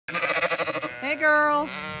girls.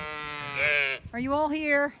 Are you all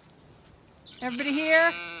here? Everybody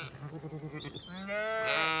here?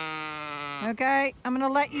 Okay, I'm gonna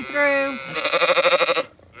let you through.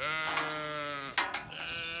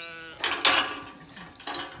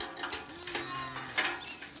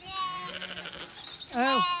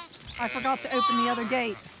 Oh, I forgot to open the other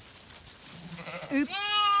gate. Oops.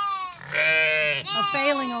 A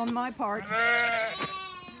failing on my part.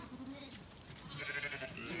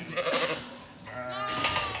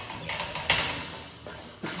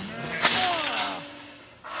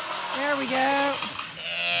 There we go.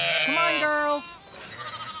 Come on, girls.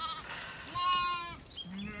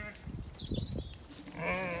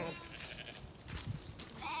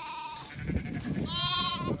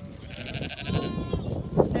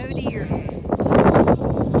 Oh dear.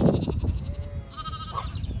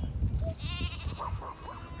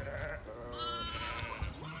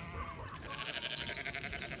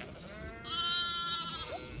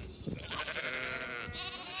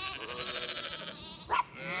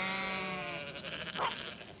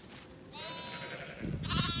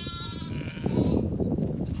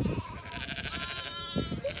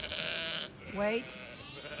 Wait.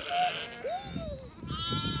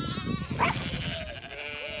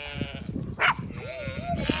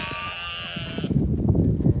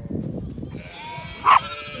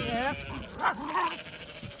 Yep.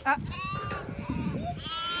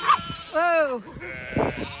 Whoa.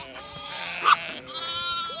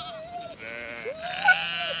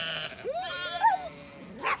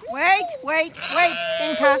 Wait,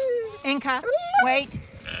 Inca, wait,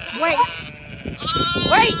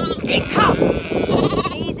 Inca!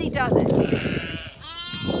 Easy does it.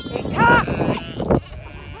 Inca!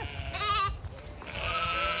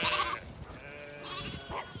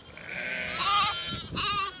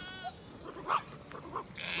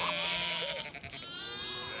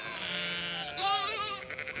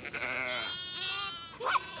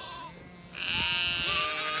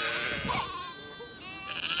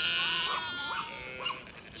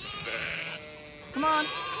 Come on.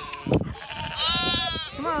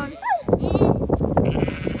 Come on.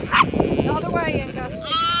 The other way, Inca.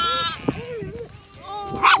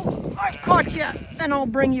 Oh, I caught you. Then I'll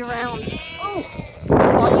bring you around. Oh,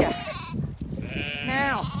 caught you.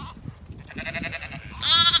 Now.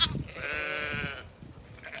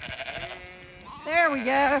 There we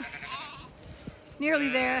go. Nearly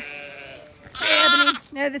there. Hey, Ebony.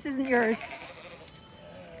 No, this isn't yours.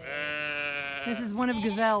 This is one of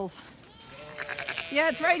Gazelle's. Yeah,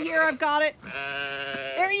 it's right here. I've got it.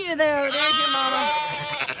 There you go. There's your mama.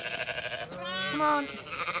 Come on.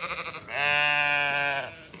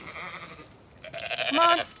 Come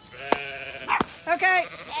on. Okay,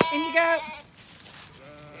 in you go.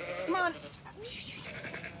 Come on.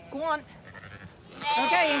 Go on.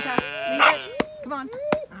 Okay, Inca. Leave it. Come on.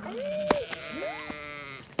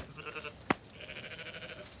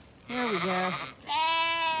 There we go.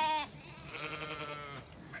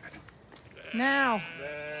 Now.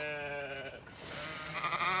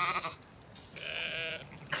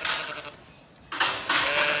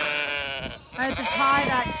 I have to tie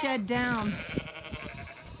that shed down.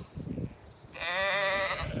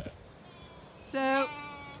 So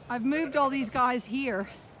I've moved all these guys here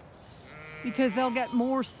because they'll get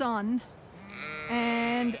more sun,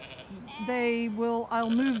 and I'll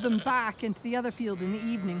move them back into the other field in the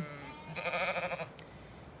evening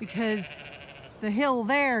because the hill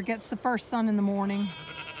there gets the first sun in the morning.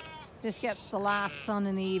 This gets the last sun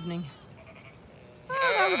in the evening.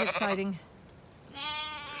 Oh, that was exciting.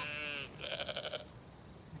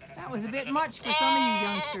 That was a bit much for some of you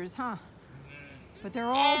youngsters, huh? But they're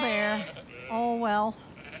all there, all well.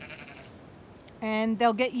 And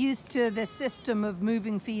they'll get used to the system of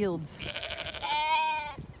moving fields.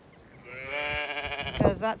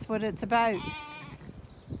 Because that's what it's about.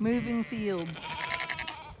 Moving fields.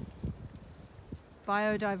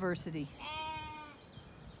 Biodiversity.